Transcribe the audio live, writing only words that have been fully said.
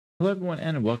Hello everyone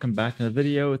and welcome back to the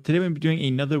video. Today we're going to be doing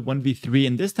another 1v3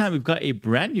 and this time we've got a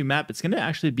brand new map. It's going to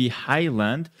actually be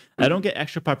Highland. I don't get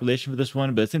extra population for this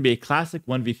one, but it's going to be a classic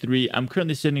 1v3. I'm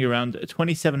currently sitting around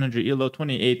 2700 elo,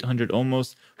 2800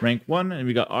 almost, rank 1, and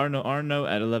we got Arno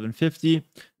at 1150,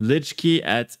 Lijki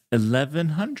at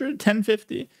 1100,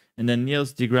 1050, and then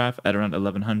Niels deGraaf at around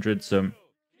 1100. So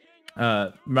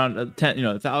around 10,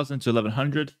 1000 to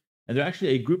 1100. And they're actually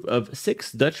a group of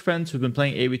 6 Dutch friends who've been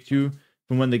playing AoE2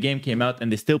 from when the game came out, and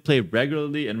they still play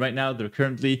regularly. And right now they're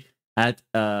currently at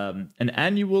an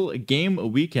annual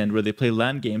game weekend where they play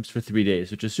LAN games for 3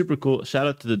 days, which is super cool. Shout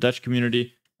out to the Dutch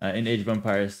community in Age of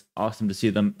Empires. Awesome to see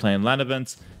them playing LAN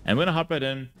events. And we're gonna hop right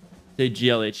in, say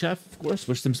GLHF, of course,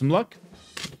 wish them some luck,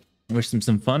 wish them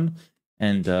some fun,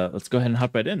 and let's go ahead and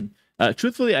hop right in.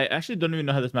 Truthfully, I actually don't even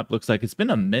know how this map looks like. It's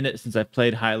been a minute since I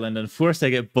played Highland, and of course I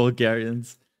get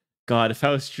Bulgarians. God, if I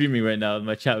was streaming right now,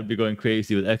 my chat would be going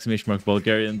crazy with !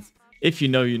 Bulgarians. If you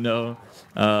know, you know.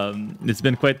 It's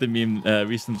been quite the meme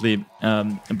recently.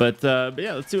 But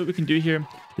yeah, let's see what we can do here.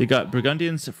 They got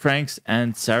Burgundians, Franks,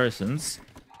 and Saracens.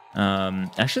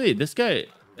 Actually, this guy,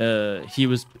 he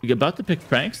was about to pick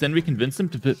Franks. Then we convinced him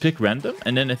to pick random.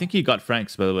 And then I think he got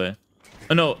Franks, by the way.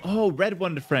 Oh, no. Oh, red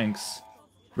wanted Franks.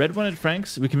 Red wanted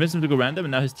Franks. We convinced him to go random,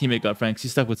 and now his teammate got Franks.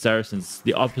 He's stuck with Saracens,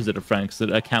 the opposite of Franks,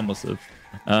 a camel sieve.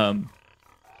 But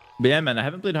yeah, man, I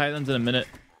haven't played Highlands in a minute.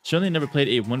 Certainly never played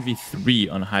a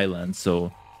 1v3 on Highlands,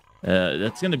 so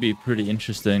that's going to be pretty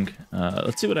interesting.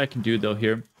 Let's see what I can do, though,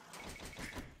 here.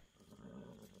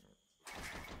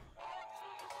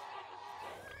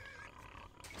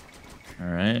 All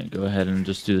right, go ahead and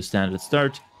just do the standard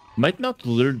start. Might not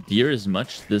lure deer as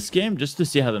much this game, just to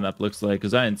see how the map looks like,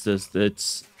 because I insist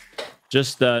it's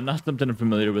just not something I'm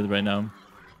familiar with right now.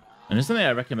 And it's something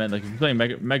I recommend, like if you're playing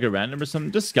mega random or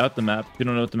something, just scout the map. If you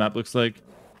don't know what the map looks like,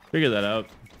 figure that out.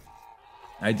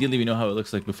 Ideally, we know how it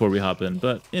looks like before we hop in,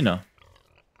 but you know,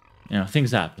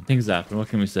 things happen. Things happen. What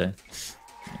can we say?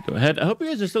 Go ahead. I hope you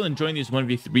guys are still enjoying these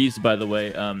 1v3s, by the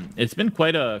way. It's been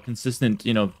quite a consistent,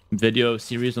 video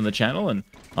series on the channel, and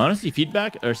honestly,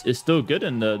 feedback is still good,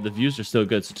 and the views are still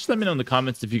good. So just let me know in the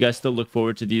comments if you guys still look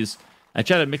forward to these. I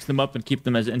try to mix them up and keep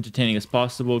them as entertaining as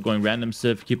possible, going random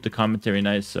civ, keep the commentary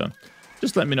nice. So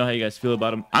just let me know how you guys feel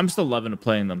about them. I'm still loving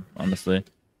playing them, honestly.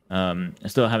 I'm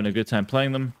still having a good time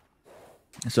playing them.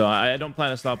 So I don't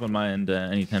plan to stop on my end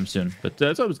anytime soon. But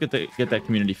it's always good to get that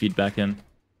community feedback in.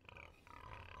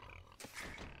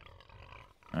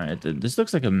 All right, this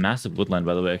looks like a massive woodland,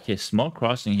 by the way. Okay, small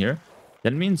crossing here.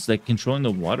 That means like controlling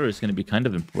the water is going to be kind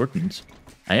of important.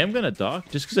 I am going to dock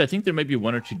just because I think there might be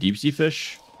 1 or 2 deep sea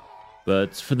fish.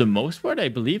 But for the most part, I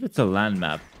believe it's a land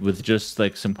map with just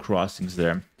like some crossings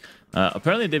there.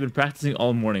 Apparently, they've been practicing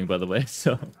all morning, by the way.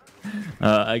 So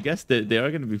I guess they are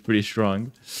going to be pretty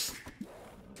strong.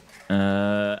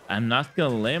 I'm not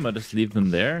going to lay him. I'll just leave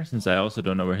them there since I also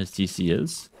don't know where his TC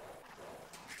is.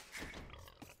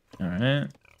 All right.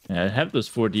 Yeah, I have those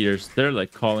 4 deers. They're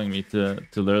like calling me to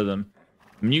lure them.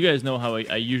 I mean, you guys know how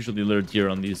I usually lure deer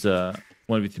on these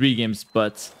 1v3 games,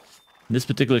 but in this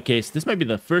particular case, this might be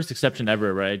the first exception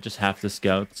ever where I just have to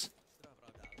scout.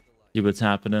 See what's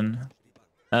happening.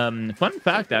 Fun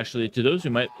fact, actually, to those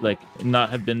who might like not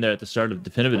have been there at the start of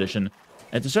Definitive Edition,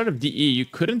 at the start of DE, you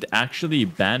couldn't actually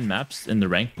ban maps in the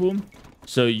rank pool.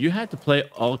 So you had to play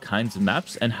all kinds of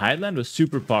maps, and Highland was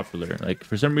super popular. Like,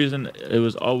 for some reason, it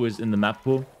was always in the map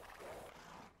pool.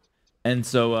 And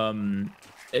so,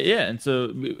 yeah, and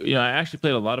so, I actually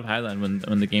played a lot of Highland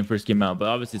when the game first came out. But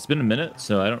obviously, it's been a minute,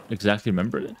 so I don't exactly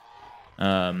remember it.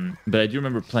 But I do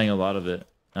remember playing a lot of it.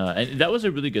 And that was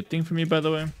a really good thing for me, by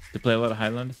the way, to play a lot of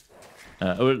Highland.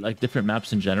 Or, like, different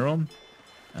maps in general.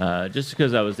 Just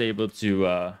because I was able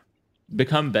to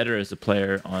become better as a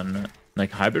player on like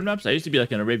hybrid maps. I used to be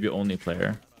like an Arabia only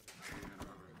player.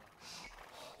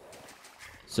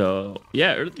 So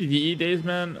yeah, early DE days,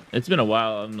 man. It's been a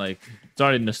while. I'm like, it's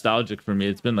already nostalgic for me.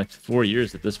 It's been like 4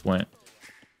 years at this point.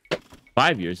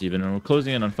 5 years even, and we're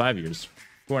closing in on 5 years.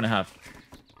 4.5.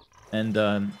 And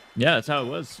yeah, that's how it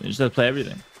was. You just had to play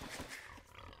everything.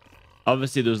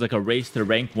 Obviously, there was like a race to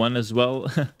rank 1 as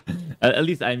well. At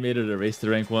least I made it a race to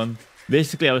rank 1.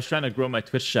 Basically, I was trying to grow my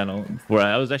Twitch channel where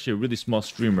I was actually a really small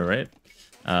streamer, right?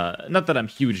 Not that I'm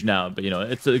huge now, but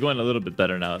it's going a little bit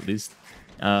better now at least.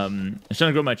 I was trying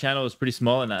to grow my channel. It was pretty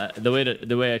small, and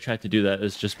the way I tried to do that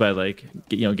is just by like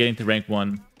getting to rank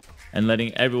 1 and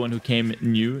letting everyone who came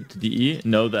new to DE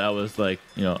know that I was like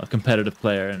a competitive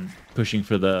player and pushing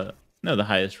for the the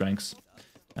highest ranks.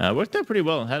 Worked out pretty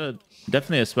well. Had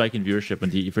definitely a spike in viewership when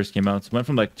DE first came out. Went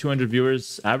from like 200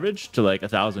 viewers average to like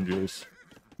 1,000 viewers.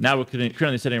 Now we're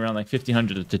currently sitting around like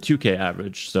 1,500 to 2K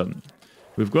average. So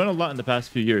We've grown a lot in the past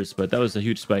few years, but that was a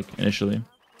huge spike initially.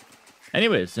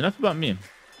 Anyways, enough about me.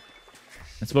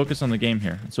 Let's focus on the game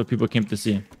here. That's what people came to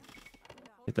see.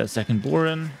 Get that second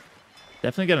Boren.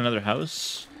 Definitely get another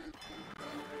house.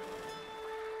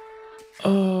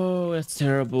 Oh, that's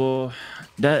terrible.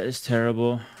 That is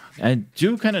terrible. I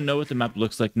do kind of know what the map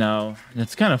looks like now.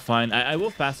 It's kind of fine. I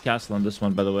will fast castle on this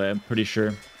one, by the way. I'm pretty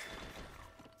sure.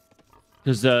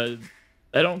 Because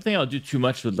I don't think I'll do too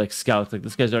much with like scouts. Like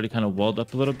this guy's already kind of walled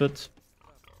up a little bit.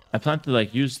 I plan to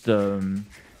like use the...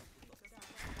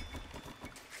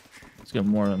 let's get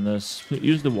more on this.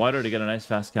 Use the water to get a nice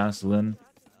fast castle in.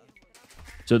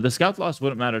 So the scout loss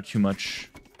wouldn't matter too much.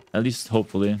 At least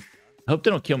hopefully. I hope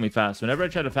they don't kill me fast. Whenever I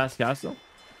try to fast castle,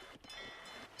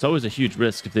 it's always a huge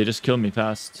risk if they just kill me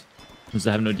fast. Because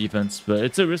I have no defense. But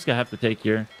it's a risk I have to take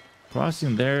here.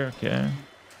 Crossing there. Okay.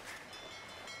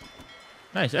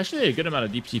 Nice. Actually a good amount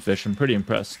of deep sea fish. I'm pretty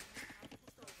impressed.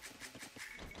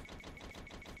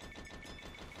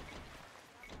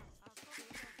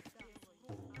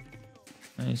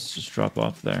 Nice. Just drop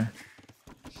off there.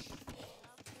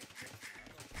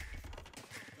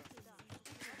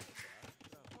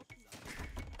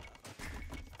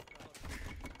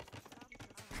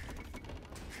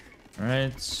 All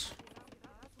right.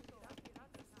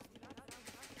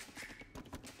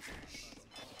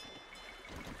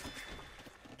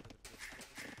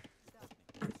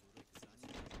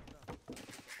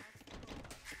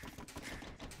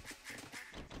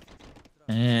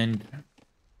 And I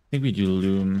think we do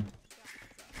loom.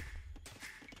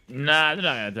 Nah, they're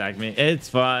not gonna attack me. It's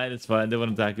fine. It's fine. They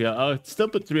won't attack me. I'll still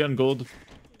put 3 on gold,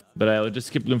 but I'll just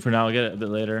skip loom for now. I'll get it a bit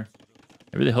later.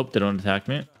 I really hope they don't attack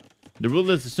me. The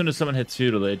rule is as soon as someone hits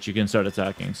feudal age, you can start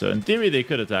attacking. So in theory, they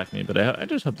could attack me, but I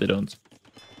just hope they don't.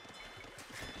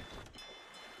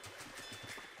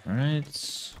 All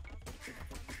right.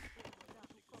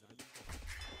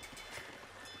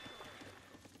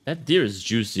 That deer is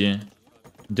juicy.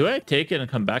 Do I take it and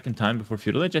come back in time before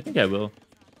feudal age? I think I will.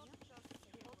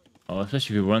 Oh,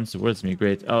 especially if he runs towards me.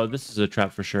 Great. Oh, this is a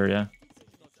trap for sure, yeah.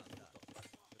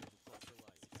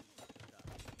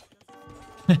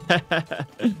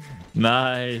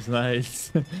 Nice,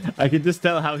 nice. I can just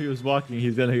tell how he was walking.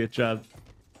 He's gonna get trapped.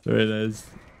 Very nice.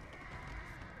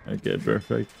 Okay,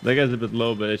 perfect. That guy's a bit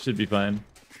low, but it should be fine.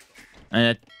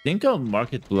 And I think I'll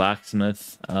market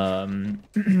blacksmith.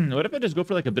 What if I just go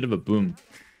for like a bit of a boom?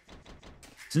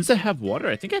 Since I have water,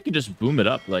 I think I can just boom it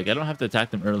up. Like I don't have to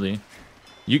attack them early.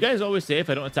 You guys always say if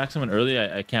I don't attack someone early,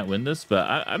 I can't win this, but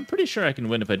I'm pretty sure I can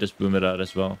win if I just boom it out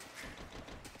as well.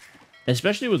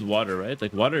 Especially with water, right?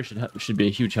 Like water should be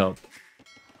a huge help.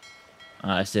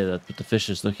 I say that, but the fish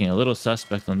is looking a little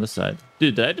suspect on this side.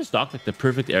 Dude, did I just dock like the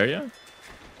perfect area?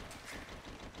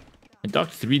 I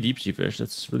docked 3 deep sea fish.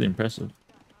 That's really impressive.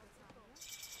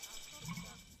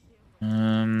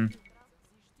 The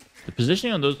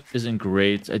positioning on those isn't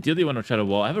great. Ideally, I want to try to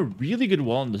wall. I have a really good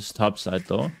wall on this top side,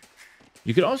 though.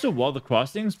 You could also wall the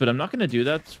crossings, but I'm not going to do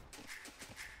that.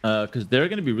 Because they're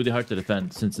going to be really hard to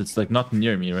defend since it's like not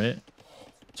near me, right?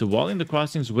 So walling the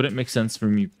crossings wouldn't make sense for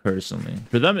me personally.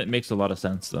 For them, it makes a lot of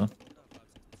sense, though.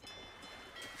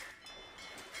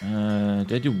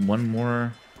 Did I do one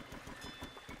more?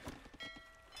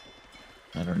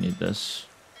 I don't need this.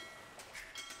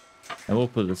 I will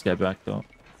put this guy back, though.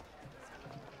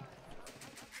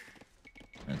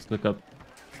 Let's look up.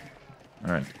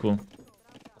 All right, cool.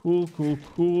 Cool, cool,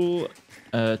 cool.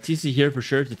 TC here for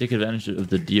sure to take advantage of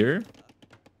the deer.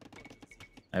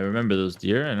 I remember those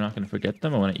deer. I'm not going to forget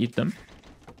them. I want to eat them.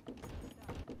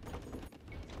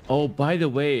 Oh, by the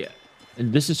way,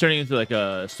 this is turning into like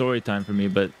a story time for me,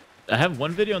 but I have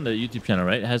one video on the YouTube channel,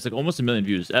 right? It has like almost 1 million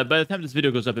views. By the time this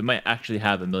video goes up, it might actually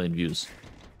have 1 million views.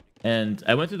 And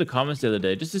I went through the comments the other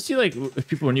day just to see like if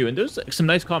people were new. And there's like some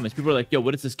nice comments. People were like, yo,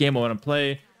 what is this game I want to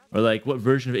play? Or like, what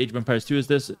version of Age of Empires 2 is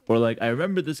this? Or like, I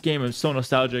remember this game. I'm so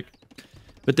nostalgic.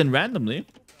 But then randomly,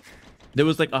 there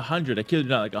was like 100. I kid you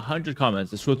not, like 100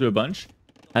 comments. I scrolled through a bunch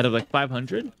out of like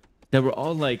 500 that were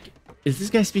all like, is this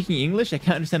guy speaking English? I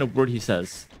can't understand a word he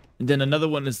says. And then another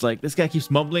one is like, this guy keeps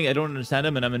mumbling. I don't understand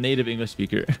him, and I'm a native English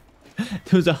speaker.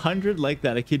 There was 100 like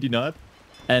that. I kid you not.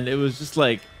 And it was just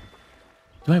like,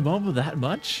 do I mumble that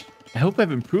much? I hope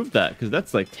I've improved that, because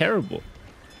that's like terrible.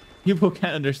 People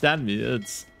can't understand me.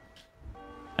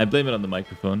 I blame it on the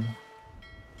microphone.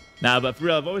 Nah, but for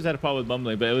real, I've always had a problem with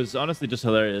mumbling, but it was honestly just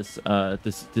hilarious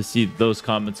to see those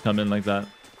comments come in like that.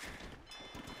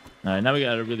 All right, now we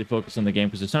gotta really focus on the game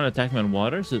because they're trying to attack me on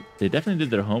water, so they definitely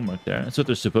did their homework there. That's what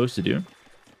they're supposed to do.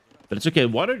 But it's okay.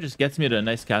 Water just gets me to a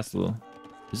nice castle.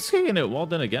 Is this guy gonna get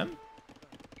walled in again?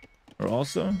 Or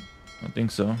also? I don't think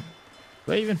so.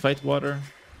 Do I even fight water?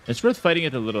 It's worth fighting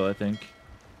it a little, I think.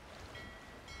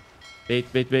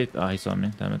 Bait, bait, bait. Oh, he saw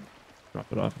me. Damn it.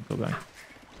 Drop it off and go back.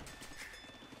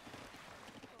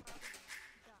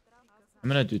 I'm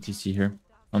gonna do TC here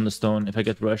on the stone. If I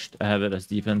get rushed, I have it as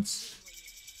defense.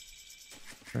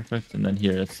 Perfect. And then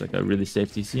here, it's like a really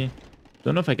safe TC.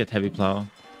 Don't know if I get heavy plow.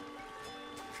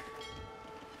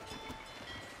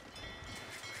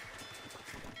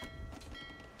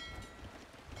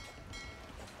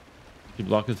 You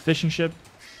block with fishing ship,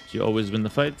 so you always win the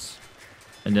fights.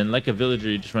 And then like a villager,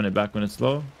 you just run it back when it's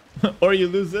low. Or you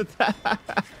lose it.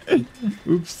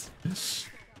 Oops.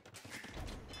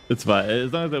 It's fine.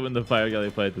 As long as I win the fire galley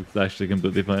fight, it's actually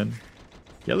completely fine.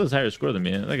 Yellow's higher score than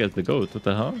me. That guy's the GOAT. What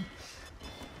the hell?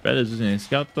 Red is using a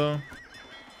scout though.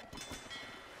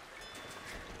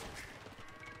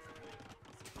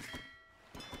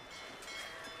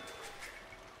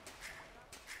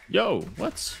 Yo,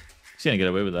 what? He's gonna get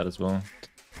away with that as well.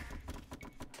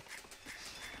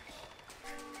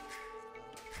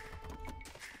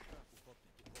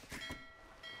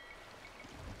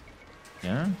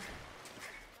 Yeah.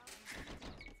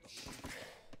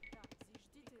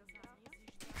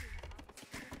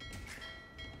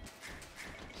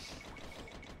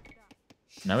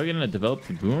 Now we're gonna develop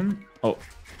the boom. Oh.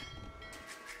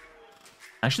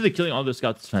 Actually, killing all those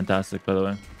scouts is fantastic, by the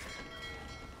way.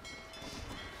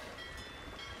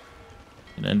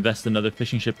 Gonna invest another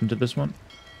fishing ship into this one.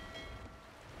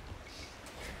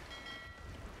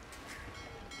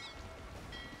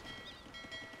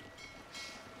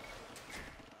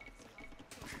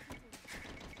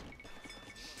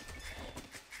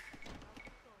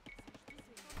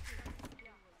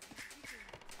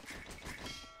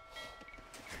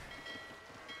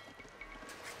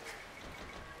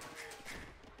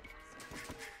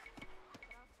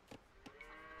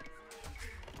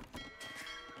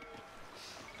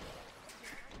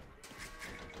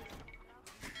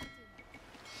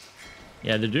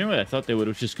 Yeah, they're doing what I thought they would,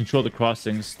 which is control the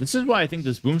crossings. This is why I think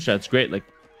this boom strat's great. Like,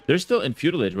 they're still in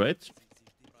feudal age, right?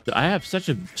 I have such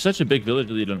a big village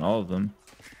lead on all of them.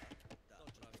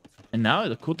 And now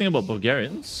the cool thing about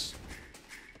Bulgarians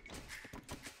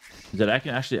is that I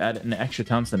can actually add in extra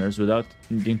town centers without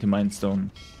needing to mine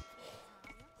stone,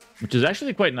 which is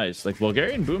actually quite nice. Like,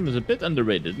 Bulgarian boom is a bit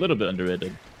underrated, a little bit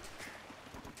underrated,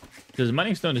 because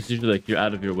mining stone is usually like you're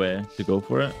out of your way to go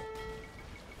for it.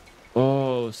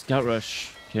 Oh, scout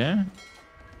rush. Okay.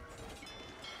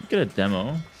 Get a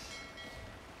demo.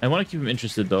 I want to keep him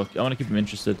interested though. I want to keep him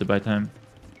interested to buy time.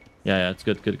 Yeah, it's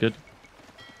good, good, good.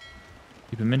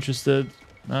 Keep him interested.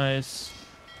 Nice.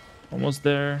 Almost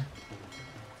there.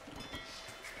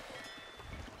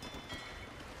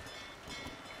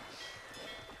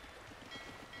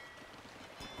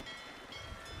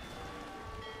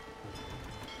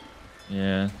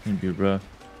 Yeah, it's gonna be rough.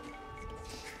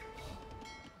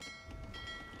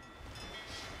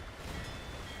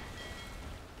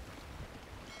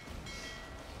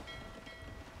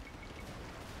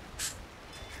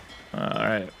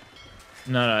 Alright.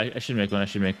 No, I should make one. I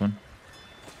should make one.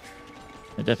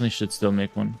 I definitely should still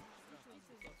make one.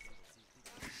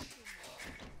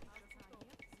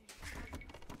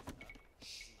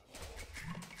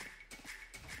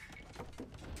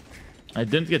 I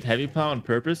didn't get heavy plow on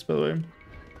purpose, by the way.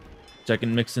 So I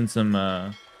can mix in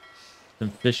some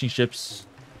fishing ships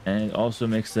and also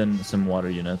mix in some water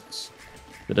units.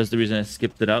 But that's the reason I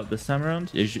skipped it out this time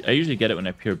around. I usually get it when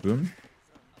I pure boom.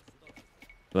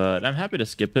 But I'm happy to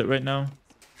skip it right now.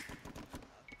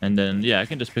 And then, yeah, I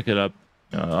can just pick it up,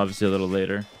 obviously a little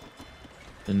later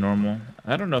than normal.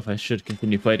 I don't know if I should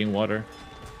continue fighting water.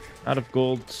 Out of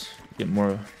gold. Get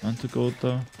more onto gold,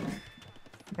 though.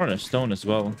 More on a stone as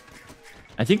well.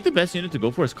 I think the best unit to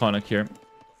go for is Conic here.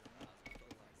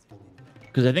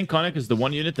 Because I think Conic is the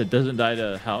one unit that doesn't die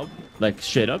to Halb. Like,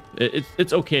 straight up.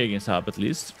 It's okay against Halb, at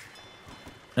least.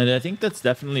 And I think that's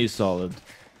definitely solid.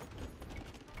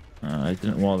 I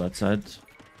didn't wall that side.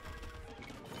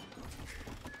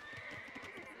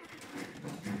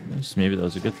 Maybe that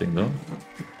was a good thing, though.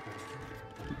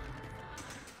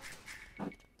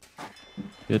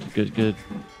 Good, good, good.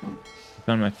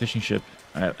 Found my fishing ship.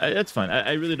 Alright, that's fine.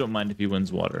 I really don't mind if he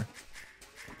wins water.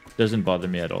 Doesn't bother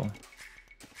me at all.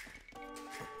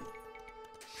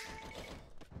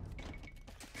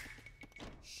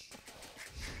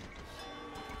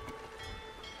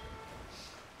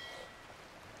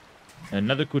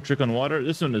 Another cool trick on water.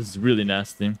 This one is really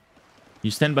nasty.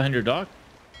 You stand behind your dock.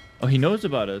 Oh, he knows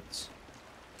about it.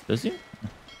 Does he?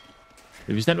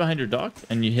 If you stand behind your dock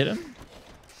and you hit him,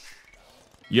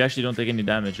 you actually don't take any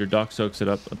damage. Your dock soaks it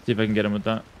up. Let's see if I can get him with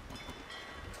that.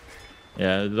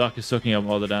 Yeah, the dock is soaking up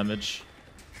all the damage.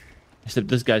 Except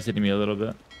this guy's hitting me a little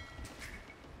bit.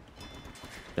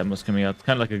 Demo's coming out. It's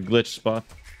kind of like a glitch spot.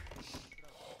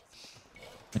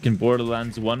 Like in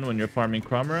Borderlands 1 when you're farming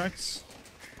Cromarax.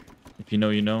 If you know,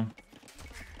 you know.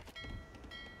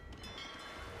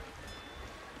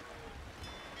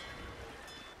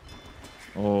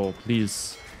 Oh,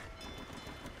 please.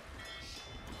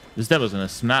 This demo's gonna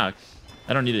smack.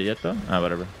 I don't need it yet though. Ah,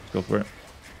 whatever. Go for it.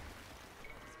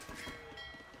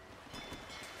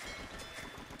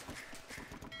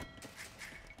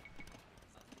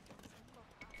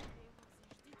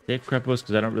 Take Krepos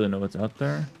because I don't really know what's out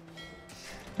there.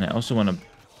 And I also want a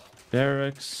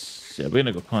barracks. Yeah, we're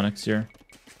gonna go Conics here.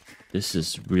 This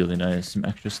is really nice. Some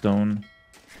extra stone.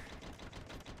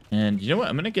 And you know what?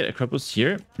 I'm gonna get a Krepos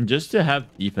here just to have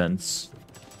defense.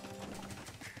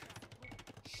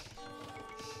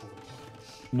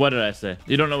 What did I say?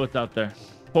 You don't know what's out there.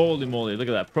 Holy moly, look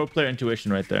at that. Pro player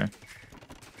intuition right there.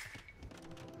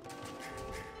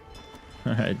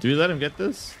 Alright, do we let him get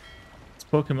this? Let's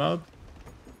poke him out.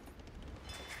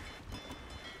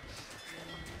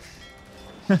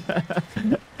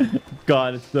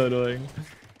 God, it's so annoying.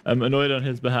 I'm annoyed on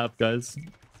his behalf, guys.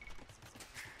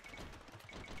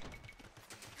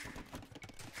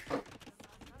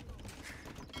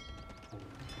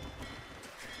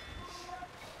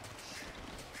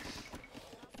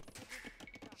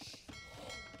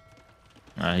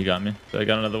 Ah, he got me. So I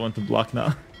got another one to block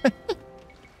now.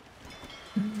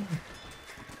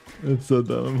 It's so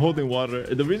dumb. I'm holding water.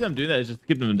 The reason I'm doing that is just to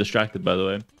keep them distracted, by the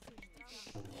way.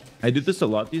 I do this a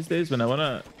lot these days when I want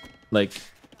to, like,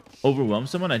 overwhelm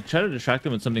someone. I try to distract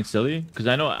them with something silly because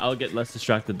I know I'll get less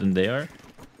distracted than they are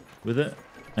with it.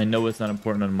 I know it's not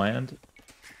important on my end.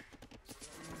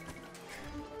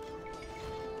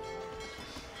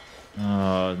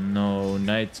 Oh, no.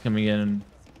 Knight's coming in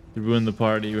to ruin the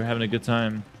party. We're having a good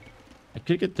time. I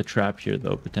could get the trap here,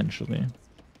 though, potentially.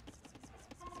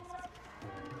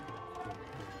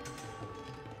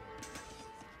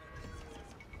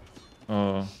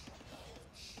 Oh.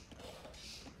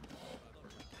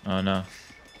 Oh, no.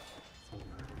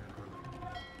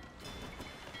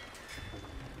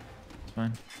 It's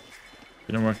fine.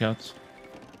 Didn't work out.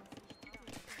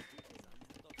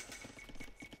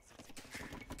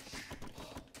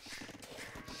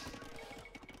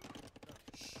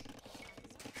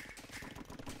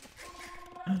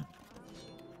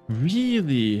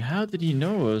 Really? How did he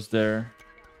know I was there?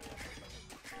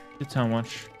 That's how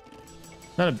much.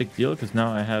 It's not a big deal because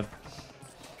now I have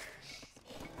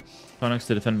Phoenix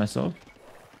to defend myself.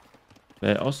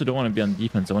 But I also don't want to be on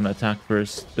defense. I want to attack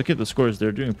first. Look at the scores.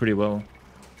 They're doing pretty well.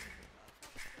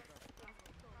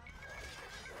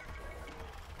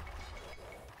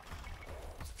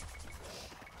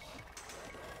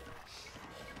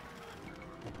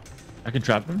 I can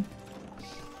trap him.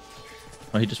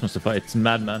 Oh, he just wants to fight. It's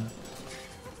madman.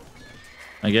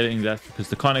 I'm getting that because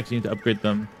the Conics need to upgrade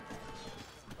them.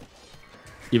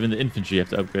 Even the infantry you have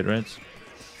to upgrade, right?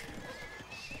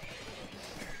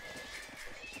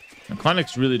 And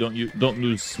Conics really don't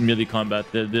lose melee combat.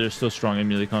 They're so strong in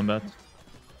melee combat.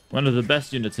 One of the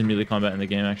best units in melee combat in the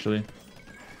game, actually.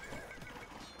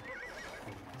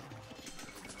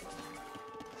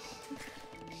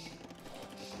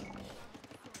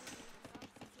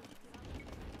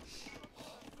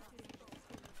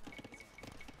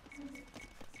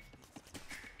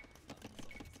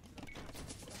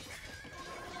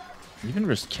 Even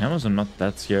versus camels, I'm not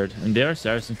that scared. And they are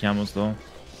Saracen camels, though.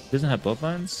 He doesn't have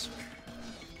bloodlines.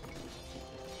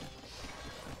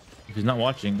 If he's not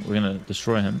watching, we're gonna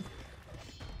destroy him.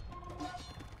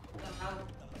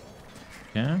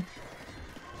 Okay.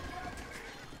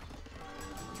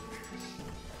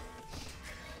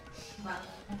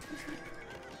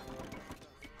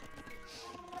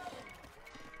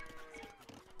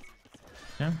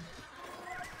 Okay.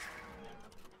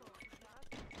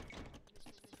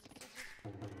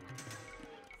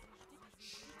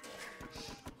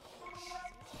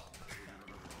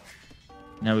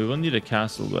 Now we will need a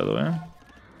castle, by the way.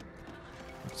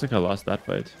 Looks like I lost that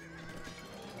fight.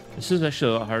 This is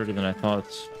actually a lot harder than I thought.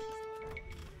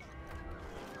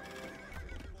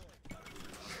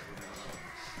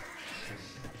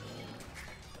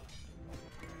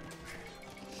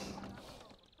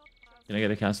 Can I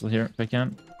get a castle here if I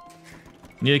can?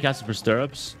 Need a castle for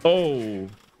stirrups. Oh!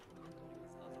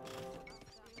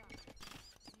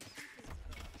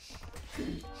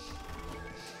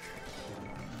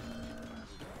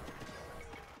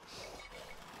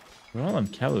 We're all on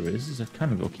cavalry. This is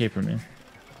kind of okay for me.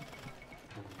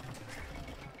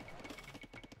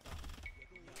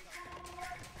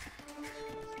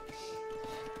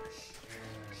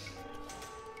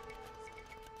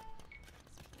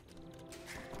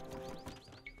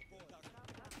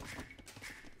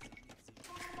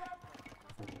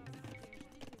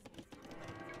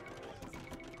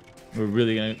 We're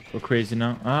really gonna go crazy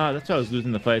now. Ah, that's why I was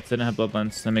losing the fights. I didn't have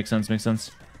bloodlines. That makes sense. Makes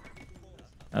sense.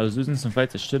 I was losing some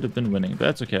fights I should have been winning, but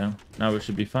that's okay. Now we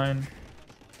should be fine.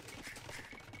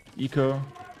 Eco.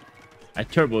 I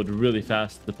turboed really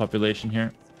fast the population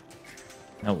here.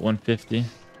 At 150.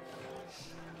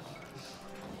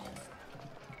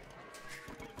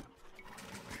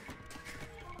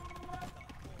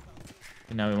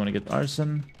 And now we want to get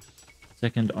arson.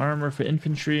 Second armor for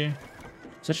infantry.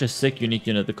 Such a sick, unique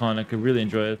unit, the Con. I could really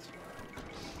enjoy it.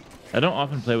 I don't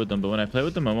often play with them, but when I play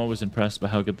with them, I'm always impressed by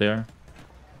how good they are.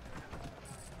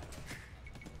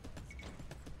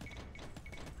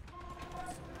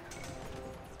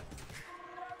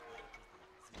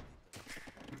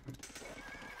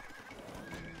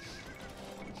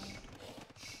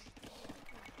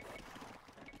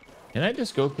 Can I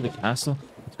just go for the castle?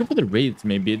 Let's go for the raids,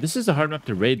 maybe. This is a hard map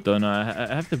to raid, though. No, I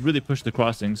have to really push the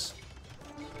crossings.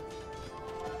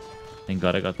 Thank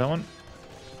God I got that one.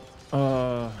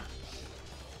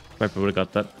 Viper would have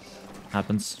got that.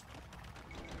 Happens.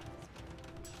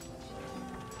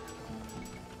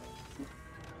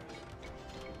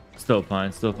 Still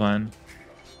fine, still fine.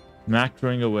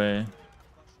 Macroing away.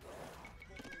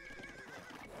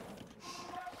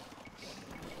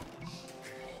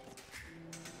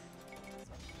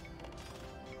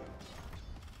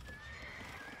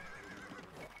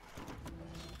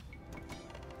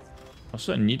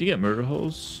 Also, I need to get murder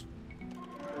holes.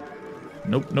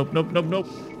 Nope, nope, nope, nope, nope.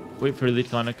 Wait for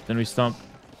Elite Conic, then we stomp.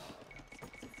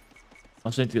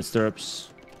 Also, I need to get stirrups.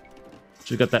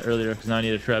 Should've got that earlier, because now I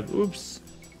need a treb. Oops.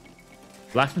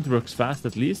 Blacksmith works fast,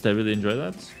 at least. I really enjoy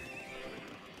that.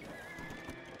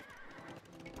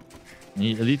 I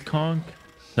need Elite Conk.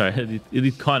 Sorry,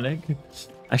 Elite Conic.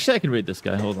 Actually, I can raid this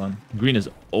guy. Hold on. Green is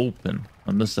open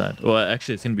on this side. Well,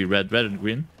 actually, it's going to be red and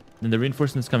green. Then the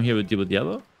reinforcements come here with deal with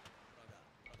yellow.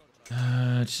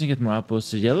 Just to get more outposts.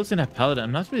 So yellow's gonna have paladin.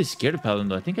 I'm not really scared of paladin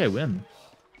though. I think I win.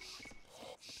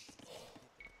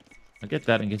 I'll get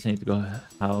that in case I need to go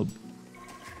halb.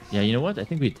 Yeah, you know what? I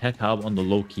think we tech halb on the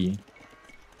low key.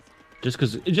 Just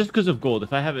because of gold.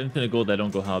 If I have infinite gold, I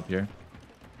don't go halb here.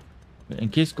 In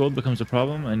case gold becomes a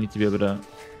problem, I need to be able to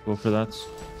go for that.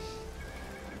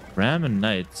 Ram and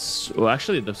knights. Oh,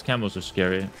 actually, those camos are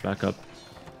scary. Back up.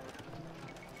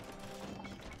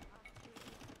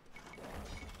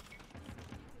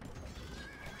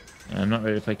 I'm not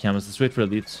ready to fight camos. Let's wait for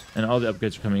elites. And all the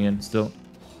upgrades are coming in still.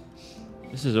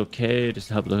 This is okay. Just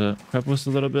to help the prep boost a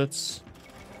little bit.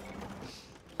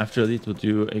 After elite, we'll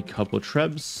do a couple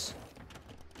trebs.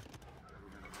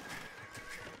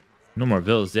 No more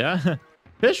vills, yeah?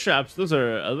 Fish traps, those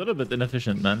are a little bit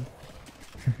inefficient, man.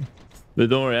 But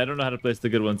don't worry, I don't know how to place the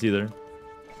good ones either.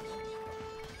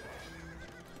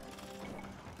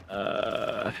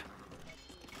 A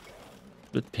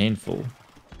bit painful.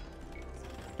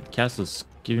 Castle's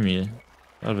giving me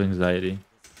a lot of anxiety.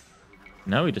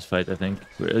 Now we just fight, I think.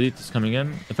 Where Elite is coming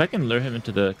in. If I can lure him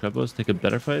into the Krebos, take a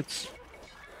better fight.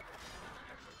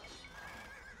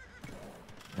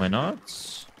 Why not?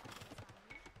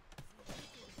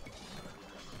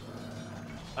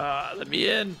 Let me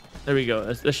in. There we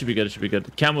go. That should be good. It should be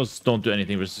good. Camels don't do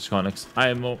anything versus Conics.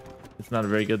 IMO. It's not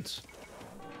very good.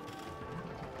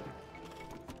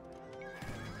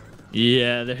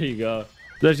 Yeah, there you go.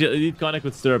 Elite Conic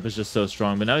with Stirrup is just so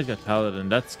strong, but now he's got Paladin.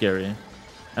 That's scary.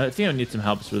 I think I need some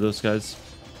helps for those guys.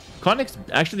 Conics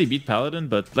actually beat Paladin,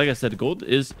 but like I said, gold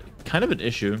is kind of an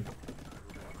issue.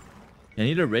 I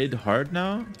need to raid hard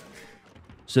now,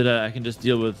 so that I can just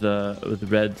deal with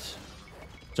red.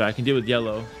 Sorry, I can deal with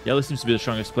yellow. Yellow seems to be the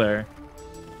strongest player.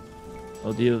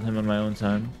 I'll deal with him on my own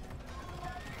time.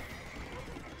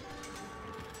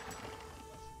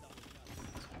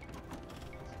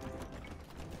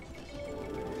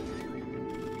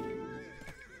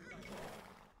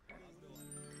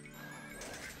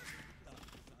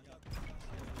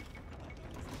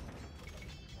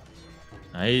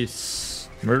 Nice.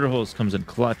 Murder holes comes in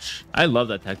clutch. I love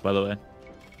that tech, by the way.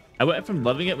 I went from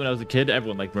loving it when I was a kid.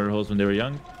 Everyone liked murder holes when they were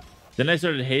young. Then I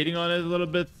started hating on it a little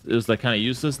bit. It was like kind of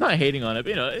useless. Not hating on it, but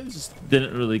you know, it just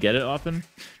didn't really get it often.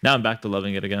 Now I'm back to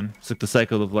loving it again. It's like the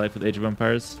cycle of life with Age of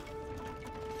Empires.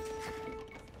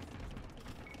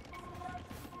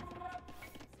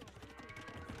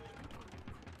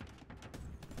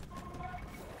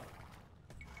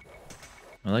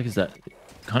 What I like is that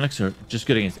Conics are just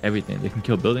good against everything. They can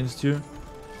kill buildings too.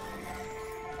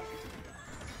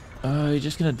 You're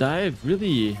just gonna dive?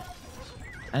 Really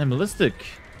animalistic.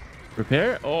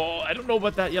 Repair? Oh, I don't know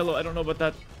about that, yellow. I don't know about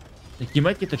that. Like, you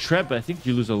might get the treb, but I think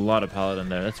you lose a lot of paladin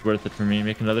there. That's worth it for me.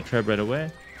 Make another treb right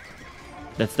away.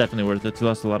 That's definitely worth it. You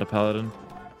lost a lot of paladin.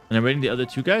 And I'm raiding the other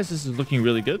two guys. This is looking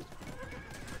really good.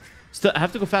 Still, I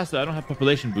have to go fast though. I don't have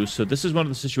population boost, so this is one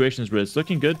of the situations where it's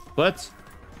looking good, but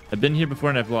I've been here before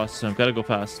and I've lost, so I've got to go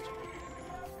fast.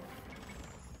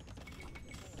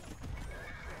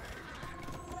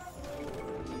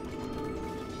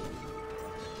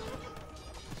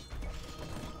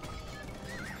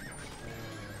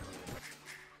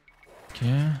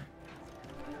 Okay.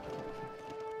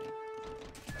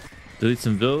 Delete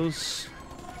some vills.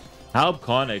 Halb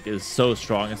Conic is so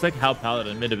strong. It's like Halb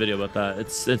Paladin. Made a video about that.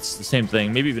 It's the same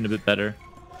thing, maybe even a bit better.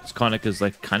 This Conic is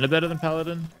like kind of better than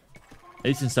Paladin, at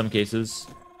least in some cases.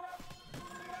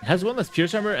 It has one less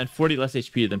pierce armor and 40 less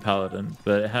HP than Paladin,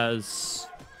 but it has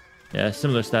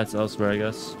similar stats elsewhere, I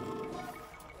guess.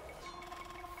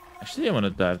 Actually, I want to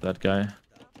dive that guy.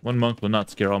 One monk will not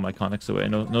scare all my Conics away.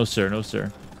 No sir, no sir.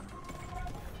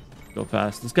 Go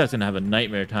fast. This guy's gonna have a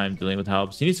nightmare time dealing with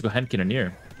Halbs. He needs to go Henkin or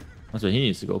near. That's what he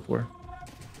needs to go for.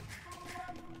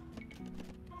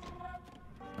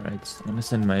 Alright, I'm gonna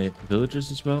send my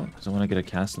villagers as well, because I want to get a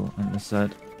castle on this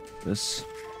side. This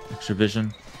extra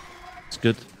vision. It's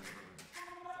good.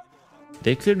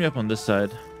 They cleared me up on this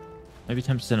side. Maybe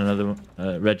time to send another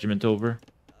regiment over.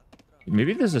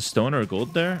 Maybe there's a stone or a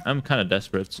gold there. I'm kind of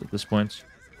desperate at this point.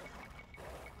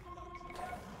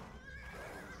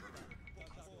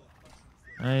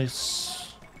 Nice.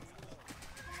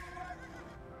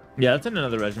 Yeah, let's send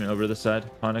another regiment over this side.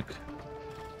 Conic.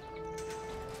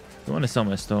 I want to sell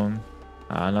my stone.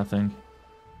 Ah, nothing.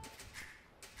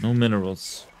 No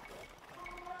minerals.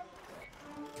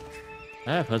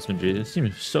 I have husbandry. This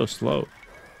seems so slow.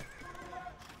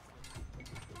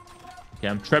 Okay,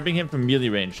 I'm trapping him from melee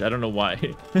range. I don't know why.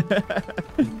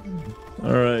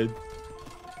 Alright.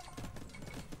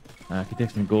 I could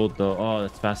take some gold though. Oh,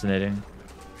 that's fascinating.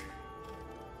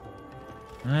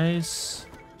 Nice.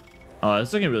 Oh,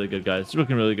 it's looking really good, guys. It's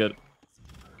looking really good.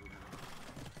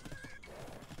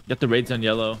 Got the raids on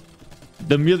yellow.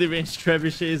 The melee range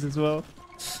trebuchets as well.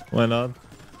 Why not?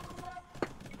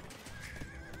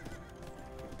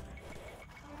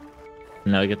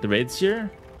 Now we get the raids here.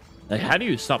 Like, how do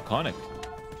you stop Conic?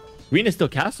 Green is still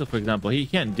castle, for example. He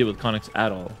can't deal with Conics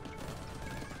at all.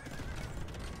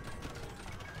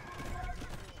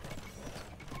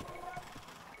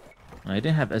 I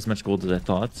didn't have as much gold as I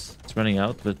thought. It's running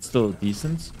out, but it's still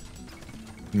decent.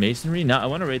 Masonry. Now I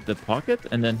want to raid the pocket,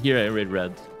 and then here I raid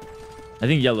red. I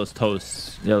think yellow's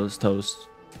toast. Yellow's toast.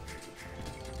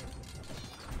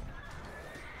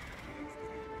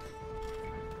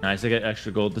 Nice, I get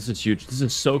extra gold. This is huge. This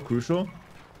is so crucial.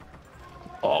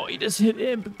 Oh, he just hit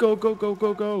him. Go, go, go,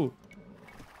 go, go.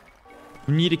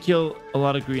 We need to kill a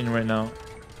lot of green right now.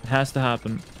 It has to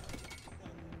happen.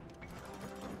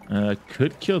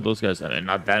 Could kill those guys. I mean,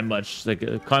 not that much. Like,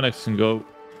 Conics can go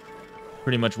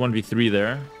pretty much 1v3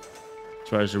 there, as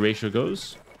far as the ratio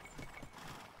goes.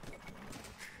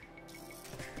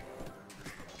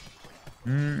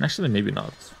 Actually, maybe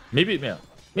not. Maybe, yeah.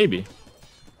 Maybe.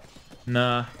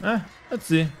 Nah. Let's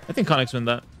see. I think Conics win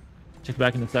that. Check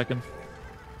back in a second.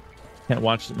 Can't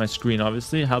watch my screen,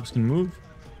 obviously. Halbs can move.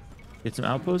 Get some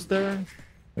outposts there.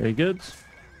 Very good.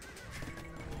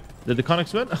 Did the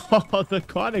Conics win? Oh, the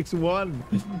Conics won.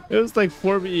 It was like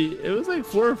 4v. It was like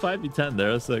 4 or 5v10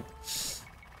 there. It's like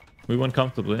we won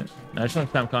comfortably. I just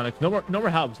want to spam Conics. No more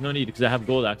Halbs. No need, because I have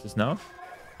gold access now.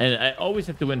 And I always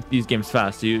have to win these games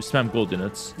fast, so you spam gold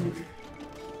units.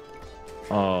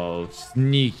 Oh,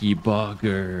 sneaky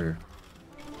bugger.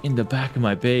 In the back of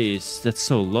my base. That's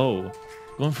so low.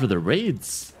 Going for the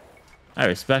raids. I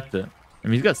respect it. I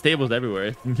mean, he's got stables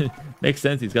everywhere. Makes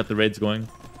sense. He's got the raids going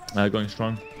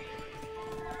strong.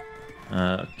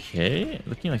 Okay.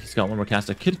 Looking like he's got one more cast.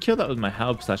 I could kill that with my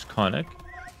Halb / Conic.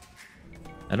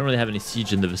 I don't really have any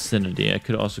siege in the vicinity. I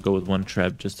could also go with one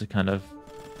treb just to kind of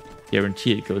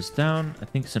guarantee it goes down. I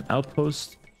think it's an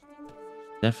outpost.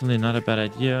 Definitely not a bad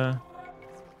idea.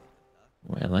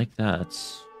 Boy, I like that.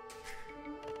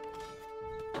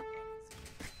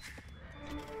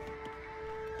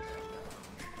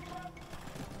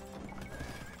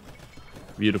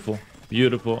 Beautiful.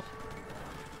 Beautiful.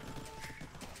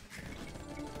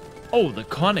 Oh, the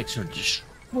Conics are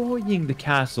destroying the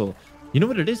castle. You know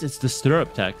what it is? It's the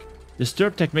stirrup tech. The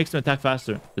stirrup tech makes them attack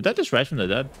faster. Did that just rise from the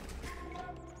dead?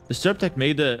 The stirrup tech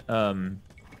made the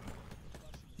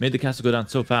castle go down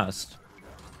so fast.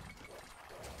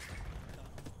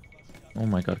 Oh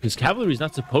my god, because cavalry is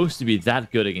not supposed to be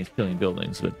that good against killing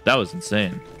buildings, but that was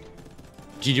insane.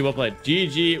 GG, well played.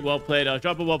 GG, well played. I'll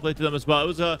drop a well played to them as well. It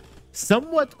was a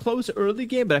somewhat close early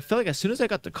game, but I felt like as soon as I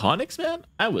got the Conics, man,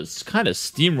 I was kind of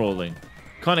steamrolling.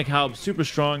 Conic Halb, super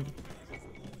strong.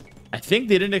 I think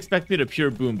they didn't expect me to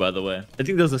pure boom, by the way. I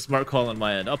think that was a smart call on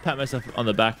my end. I'll pat myself on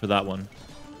the back for that one.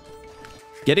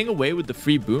 getting away with the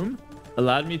free boom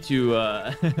allowed me to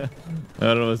I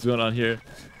don't know what's going on here.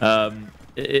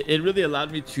 It really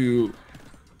allowed me to,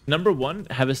 number one,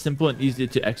 have a simple and easy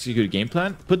to execute game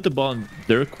plan, put the ball in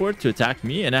their court to attack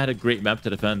me, and I had a great map to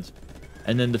defend.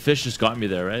 And then the fish just got me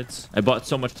there, right? I bought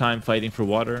so much time fighting for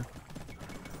water.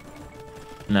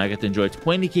 Now I get to enjoy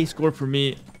 20k score for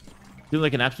me. Feel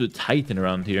like an absolute titan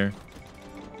around here.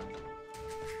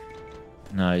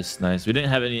 Nice, nice. We didn't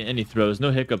have any throws,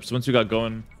 no hiccups. Once we got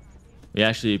going, we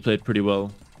actually played pretty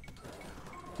well.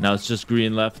 Now it's just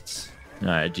green left. All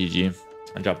right, GG.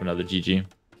 I drop another GG.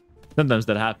 Sometimes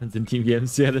that happens in team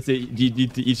games. You gotta say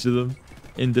GG to each of them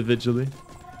individually.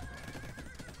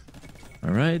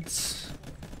 All right.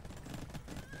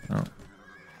 Oh.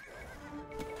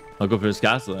 I'll go for his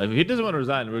castle. If he doesn't want to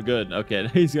resign, we're good. Okay,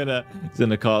 he's gonna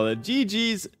call it.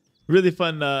 GG's. Really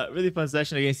fun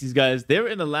session against these guys. They were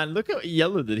in the land. Look how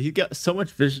yellow did. He got so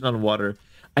much vision on water.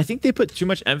 I think they put too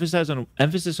much emphasis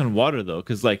on water though,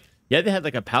 because like, yeah, they had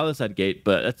like a palisade gate,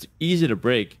 but that's easy to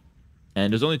break.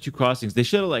 And there's only 2 crossings. They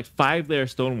should have like 5-layer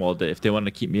stonewalled it if they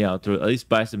wanted to keep me out, or at least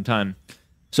buy some time.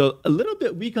 So a little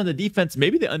bit weak on the defense.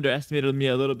 Maybe they underestimated me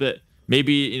a little bit.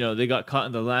 Maybe, you know, they got caught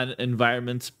in the land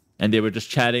environment and they were just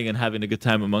chatting and having a good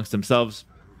time amongst themselves.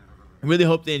 I really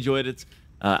hope they enjoyed it.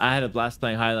 I had a blast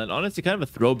playing Highland. Honestly, kind of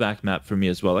a throwback map for me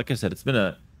as well. Like I said, it's been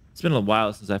a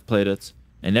while since I've played it.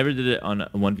 I never did it on a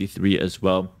 1v3 as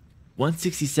well.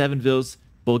 167 vills,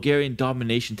 Bulgarian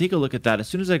domination. Take a look at that. As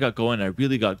soon as I got going, I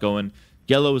really got going.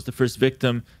 Yellow was the first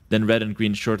victim, then red and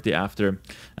green shortly after.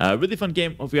 Really fun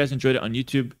game. Hope you guys enjoyed it on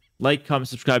YouTube. Like, comment,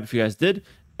 subscribe if you guys did.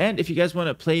 And if you guys want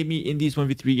to play me in these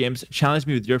 1v3 games, challenge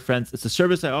me with your friends. It's a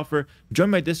service I offer.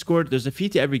 Join my Discord. There's a fee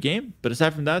to every game. But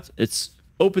aside from that, it's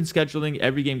open scheduling.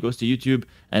 Every game goes to YouTube.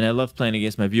 And I love playing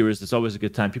against my viewers. It's always a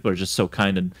good time. People are just so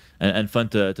kind and fun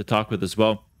to talk with as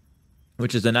well,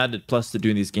 which is an added plus to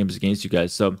doing these games against you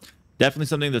guys. So definitely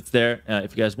something that's there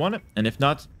if you guys want it. And if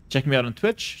not, check me out on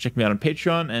Twitch, check me out on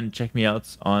Patreon, and check me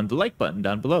out on the like button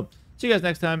down below. See you guys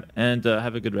next time, and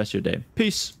have a good rest of your day.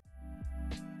 Peace.